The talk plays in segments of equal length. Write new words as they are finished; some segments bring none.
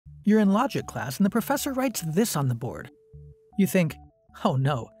You're in logic class and the professor writes this on the board. You think, oh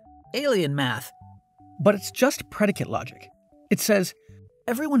no, alien math. But it's just predicate logic. It says,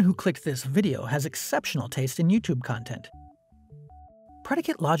 everyone who clicked this video has exceptional taste in YouTube content.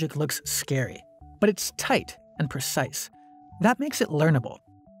 Predicate logic looks scary, but it's tight and precise. That makes it learnable.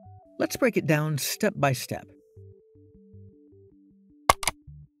 Let's break it down step by step.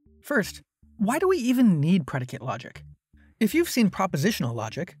 First, why do we even need predicate logic? If you've seen propositional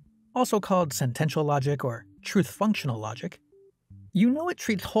logic, also called sentential logic or truth-functional logic, you know it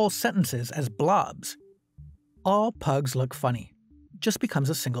treats whole sentences as blobs. All pugs look funny. Just becomes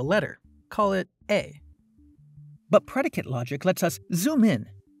a single letter. Call it A. But predicate logic lets us zoom in,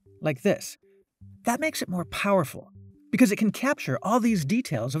 like this. That makes it more powerful, because it can capture all these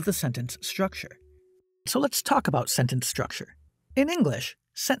details of the sentence structure. So let's talk about sentence structure. In English,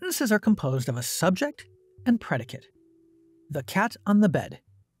 sentences are composed of a subject and predicate. The cat on the bed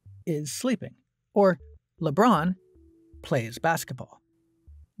is sleeping, or LeBron plays basketball.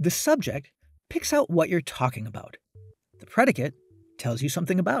 The subject picks out what you're talking about. The predicate tells you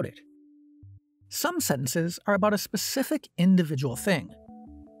something about it. Some sentences are about a specific individual thing.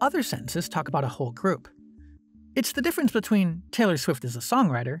 Other sentences talk about a whole group. It's the difference between Taylor Swift is a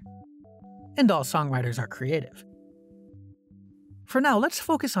songwriter and all songwriters are creative. For now, let's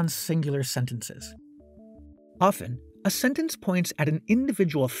focus on singular sentences. Often, a sentence points at an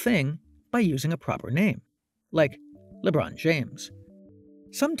individual thing by using a proper name, like LeBron James.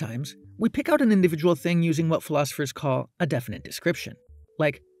 Sometimes, we pick out an individual thing using what philosophers call a definite description,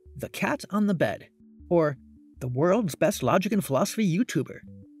 like the cat on the bed, or the world's best logic and philosophy YouTuber.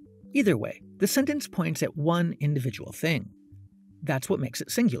 Either way, the sentence points at one individual thing. That's what makes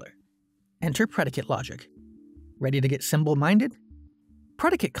it singular. Enter predicate logic. Ready to get symbol-minded?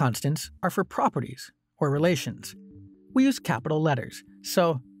 Predicate constants are for properties or relations. We use capital letters,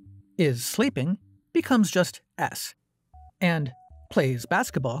 so is sleeping becomes just S, and plays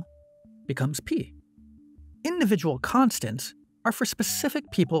basketball becomes P. Individual constants are for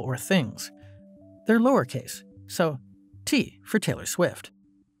specific people or things. They're lowercase, so T for Taylor Swift,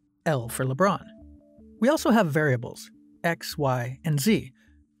 L for LeBron. We also have variables, X, Y, and Z,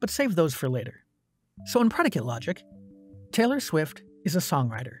 but save those for later. So in predicate logic, Taylor Swift is a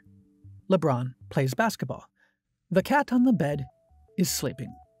songwriter. LeBron plays basketball. The cat on the bed is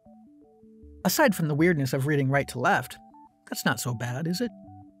sleeping. Aside from the weirdness of reading right to left, that's not so bad, is it?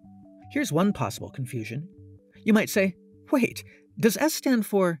 Here's one possible confusion. You might say, wait, does S stand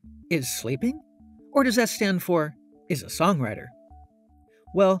for is sleeping? Or does S stand for is a songwriter?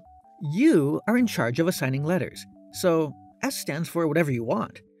 Well, you are in charge of assigning letters, so S stands for whatever you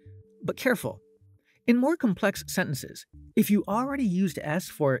want. But careful. In more complex sentences, if you already used S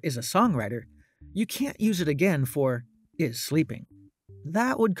for is a songwriter, you can't use it again for is sleeping.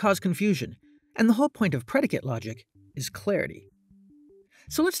 That would cause confusion, and the whole point of predicate logic is clarity.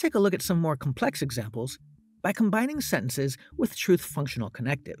 So let's take a look at some more complex examples by combining sentences with truth-functional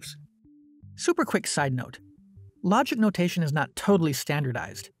connectives. Super quick side note. Logic notation is not totally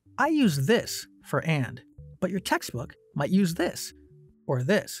standardized. I use this for and, but your textbook might use this or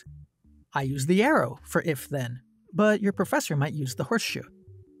this. I use the arrow for if-then, but your professor might use the horseshoe.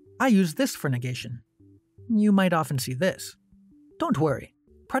 I use this for negation. You might often see this. Don't worry,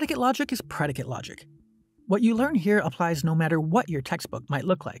 predicate logic is predicate logic. What you learn here applies no matter what your textbook might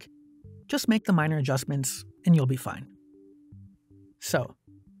look like. Just make the minor adjustments and you'll be fine. So,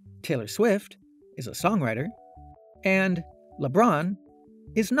 Taylor Swift is a songwriter, and LeBron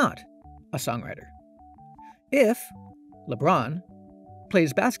is not a songwriter. If LeBron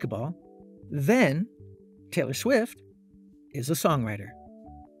plays basketball, then Taylor Swift is a songwriter.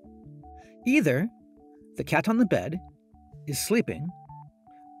 Either the cat on the bed is sleeping,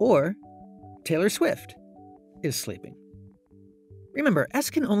 or Taylor Swift is sleeping. Remember, S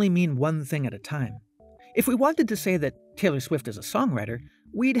can only mean one thing at a time. If we wanted to say that Taylor Swift is a songwriter,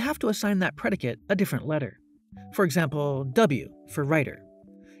 we'd have to assign that predicate a different letter. For example, W for writer.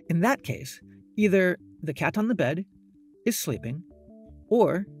 In that case, either the cat on the bed is sleeping,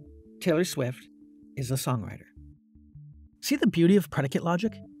 or Taylor Swift is a songwriter. See the beauty of predicate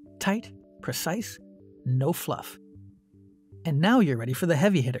logic? Tight, precise, no fluff. And now you're ready for the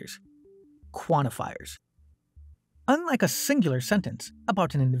heavy hitters. Quantifiers. Unlike a singular sentence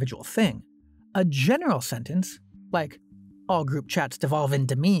about an individual thing, a general sentence, like all group chats devolve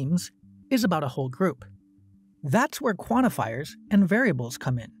into memes, is about a whole group. That's where quantifiers and variables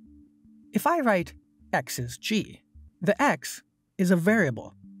come in. If I write X is G, the X is a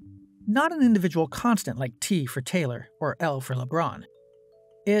variable, not an individual constant like T for Taylor or L for LeBron.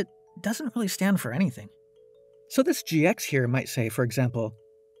 It doesn't really stand for anything. So this GX here might say, for example,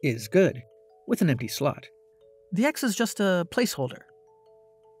 is good, with an empty slot. The x is just a placeholder.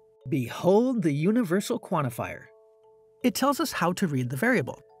 Behold the universal quantifier. It tells us how to read the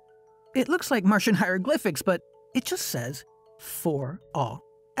variable. It looks like Martian hieroglyphics, but it just says, for all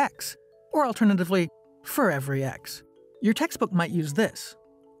x, or alternatively, for every x. Your textbook might use this,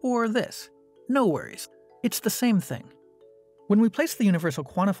 or this. No worries, it's the same thing. When we place the universal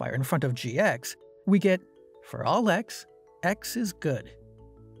quantifier in front of gx, we get, for all x, x is good.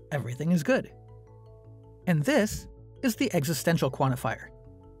 Everything is good. And this is the existential quantifier.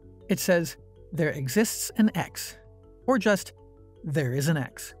 It says, there exists an x, or just, there is an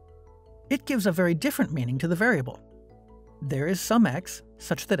x. It gives a very different meaning to the variable. There is some x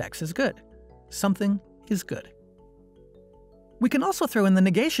such that x is good. Something is good. We can also throw in the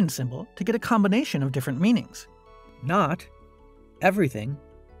negation symbol to get a combination of different meanings. Not everything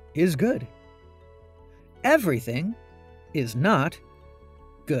is good. Everything is not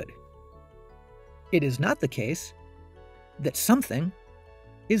good. It is not the case that something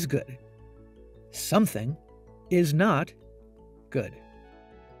is good. Something is not good.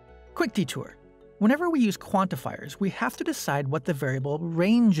 Quick detour. Whenever we use quantifiers, we have to decide what the variable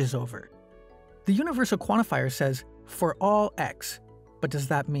range is over. The universal quantifier says, for all x, but does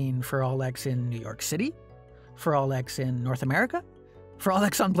that mean for all x in New York City? For all x in North America? For all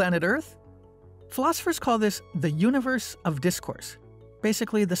x on planet Earth? Philosophers call this the universe of discourse,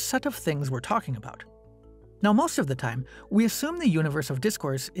 basically the set of things we're talking about. Now, most of the time, we assume the universe of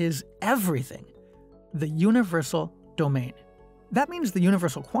discourse is everything, the universal domain. That means the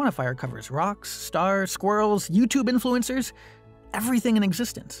universal quantifier covers rocks, stars, squirrels, YouTube influencers, everything in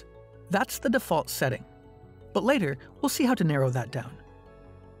existence. That's the default setting. But later, we'll see how to narrow that down.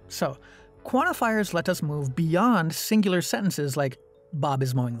 So, quantifiers let us move beyond singular sentences like, Bob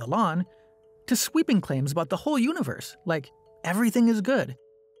is mowing the lawn, to sweeping claims about the whole universe, like, everything is good.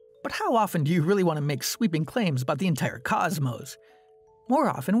 But how often do you really want to make sweeping claims about the entire cosmos? More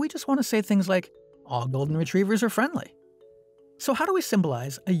often, we just want to say things like, all golden retrievers are friendly. So how do we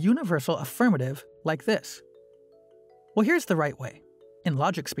symbolize a universal affirmative like this? Well, here's the right way. In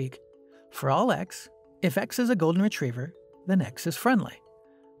logic speak, for all x, if x is a golden retriever, then x is friendly.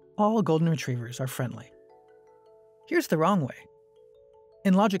 All golden retrievers are friendly. Here's the wrong way.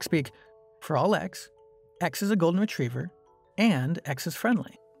 In logic speak, for all x is a golden retriever, and x is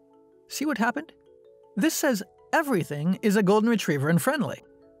friendly. See what happened? This says everything is a golden retriever and friendly,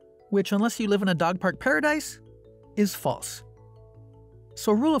 which, unless you live in a dog park paradise, is false.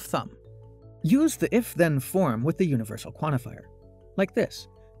 So rule of thumb, use the if-then form with the universal quantifier, like this.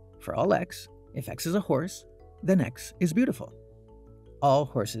 For all x, if x is a horse, then x is beautiful. All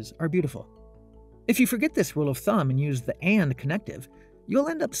horses are beautiful. If you forget this rule of thumb and use the and connective, you'll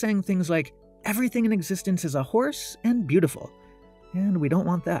end up saying things like, everything in existence is a horse and beautiful, and we don't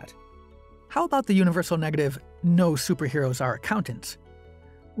want that. How about the universal negative, no superheroes are accountants?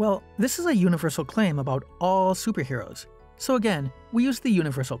 Well, this is a universal claim about all superheroes. So again, we use the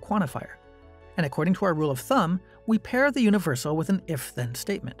universal quantifier. And according to our rule of thumb, we pair the universal with an if-then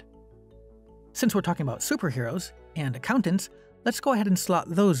statement. Since we're talking about superheroes and accountants, let's go ahead and slot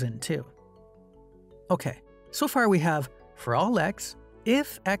those in too. Okay, so far we have, for all x,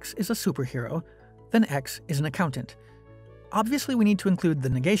 if x is a superhero, then x is an accountant. Obviously we need to include the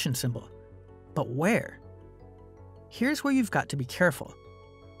negation symbol. But where? Here's where you've got to be careful.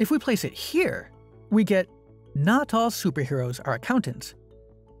 If we place it here, we get, not all superheroes are accountants.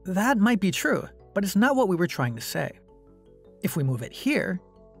 That might be true, but it's not what we were trying to say. If we move it here,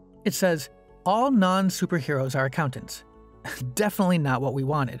 it says, all non-superheroes are accountants. Definitely not what we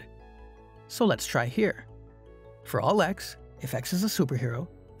wanted. So let's try here. For all x, if x is a superhero,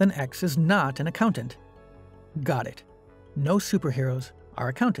 then x is not an accountant. Got it. No superheroes are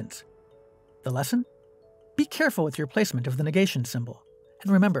accountants. The lesson? Be careful with your placement of the negation symbol.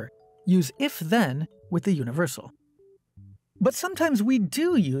 And remember, use if-then with the universal. But sometimes we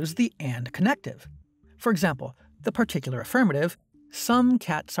do use the and connective. For example, the particular affirmative, some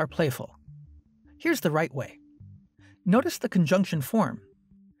cats are playful. Here's the right way. Notice the conjunction form.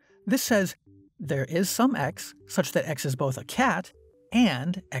 This says, there is some x such that x is both a cat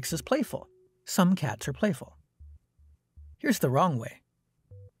and x is playful. Some cats are playful. Here's the wrong way.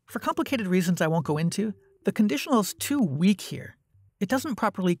 For complicated reasons I won't go into, the conditional is too weak here. It doesn't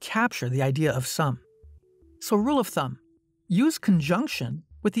properly capture the idea of some. So rule of thumb, use conjunction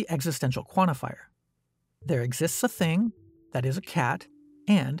with the existential quantifier. There exists a thing that is a cat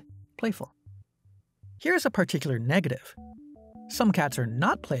and playful. Here's a particular negative. Some cats are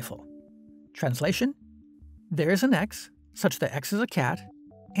not playful. Translation, there is an x such that x is a cat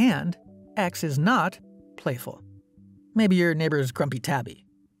and x is not playful. Maybe your neighbor's grumpy tabby.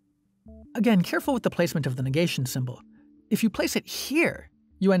 Again, careful with the placement of the negation symbol. If you place it here,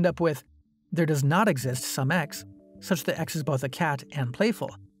 you end up with, there does not exist some x, such that x is both a cat and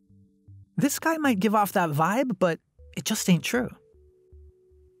playful. This guy might give off that vibe, but it just ain't true.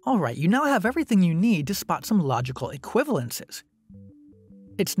 Alright, you now have everything you need to spot some logical equivalences.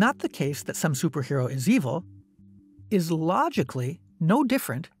 It's not the case that some superhero is evil, is logically no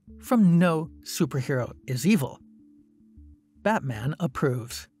different from no superhero is evil. Batman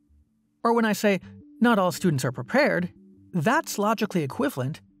approves. Or when I say, not all students are prepared, that's logically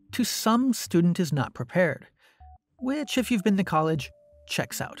equivalent to some student is not prepared, which, if you've been to college,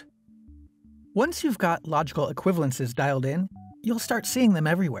 checks out. Once you've got logical equivalences dialed in, you'll start seeing them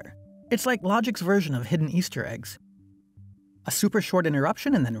everywhere. It's like logic's version of hidden Easter eggs. A super short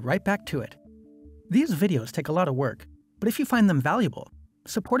interruption and then right back to it. These videos take a lot of work, but if you find them valuable,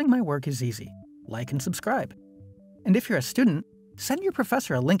 supporting my work is easy. Like and subscribe. And if you're a student, send your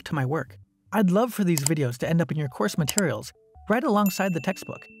professor a link to my work. I'd love for these videos to end up in your course materials, right alongside the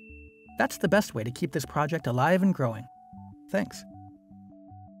textbook. That's the best way to keep this project alive and growing. Thanks.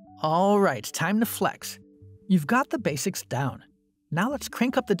 Alright, time to flex. You've got the basics down. Now let's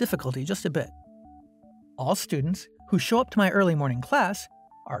crank up the difficulty just a bit. All students who show up to my early morning class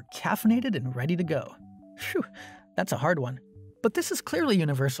are caffeinated and ready to go. Phew, that's a hard one. But this is clearly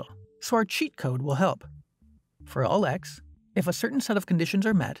universal, so our cheat code will help. For all x, if a certain set of conditions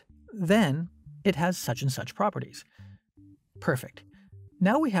are met, then it has such and such properties. Perfect.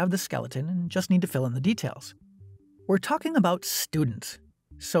 Now we have the skeleton and just need to fill in the details. We're talking about students.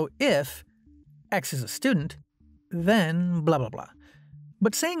 So if x is a student, then blah blah blah.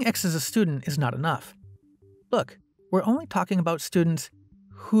 But saying x is a student is not enough. Look, we're only talking about students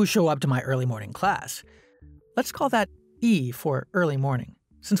who show up to my early morning class. Let's call that E for early morning,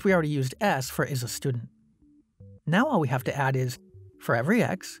 since we already used S for is a student. Now all we have to add is, for every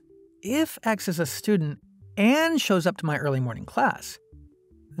x, if x is a student and shows up to my early morning class,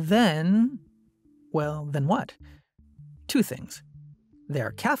 then, well, then what? Two things.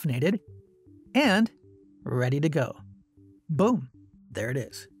 They're caffeinated and ready to go. Boom, there it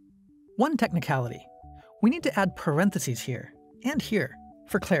is. One technicality. We need to add parentheses here and here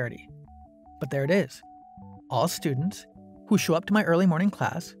for clarity. But there it is. All students who show up to my early morning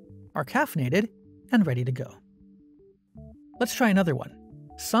class are caffeinated and ready to go. Let's try another one.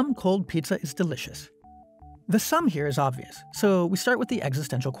 Some cold pizza is delicious. The sum here is obvious, so we start with the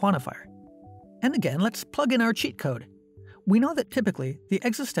existential quantifier. And again, let's plug in our cheat code. We know that typically the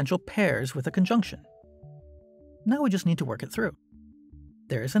existential pairs with a conjunction. Now we just need to work it through.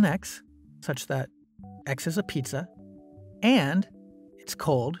 There is an x, such that x is a pizza, and it's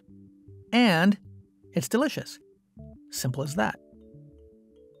cold, and it's delicious. Simple as that.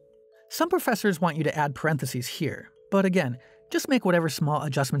 Some professors want you to add parentheses here, but again, just make whatever small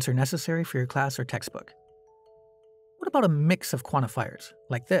adjustments are necessary for your class or textbook. What about a mix of quantifiers,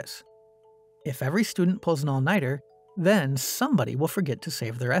 like this? If every student pulls an all-nighter, then somebody will forget to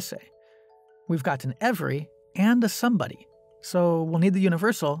save their essay. We've got an every and a somebody, so we'll need the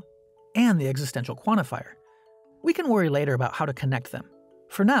universal and the existential quantifier. We can worry later about how to connect them.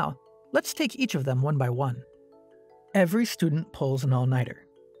 For now, let's take each of them one by one. Every student pulls an all-nighter.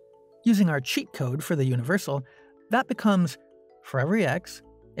 Using our cheat code for the universal, that becomes, for every x,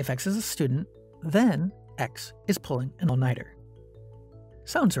 if x is a student, then x is pulling an all-nighter.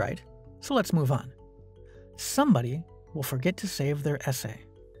 Sounds right, so let's move on. Somebody will forget to save their essay.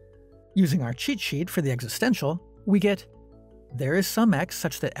 Using our cheat sheet for the existential, we get, there is some x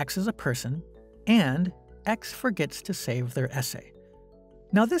such that x is a person, and x forgets to save their essay.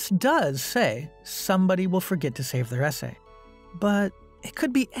 Now this does say somebody will forget to save their essay, but it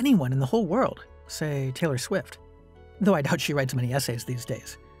could be anyone in the whole world, say Taylor Swift. Though I doubt she writes many essays these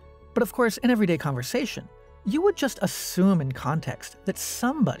days. But of course, in everyday conversation, you would just assume in context that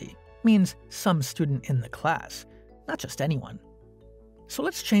somebody means some student in the class, not just anyone. So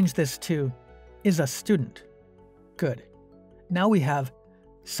let's change this to is a student. Good. Now we have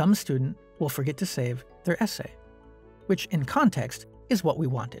some student will forget to save their essay, which in context is what we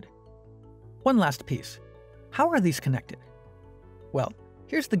wanted. One last piece. How are these connected? Well,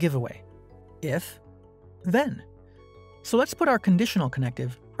 here's the giveaway. If, then. So let's put our conditional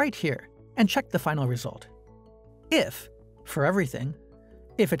connective right here and check the final result. If, for everything,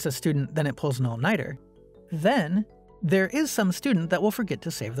 if it's a student then it pulls an all-nighter, then there is some student that will forget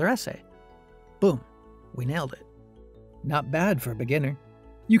to save their essay. Boom, we nailed it. Not bad for a beginner.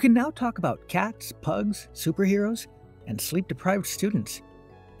 You can now talk about cats, pugs, superheroes, and sleep-deprived students,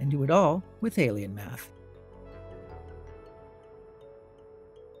 and do it all with alien math.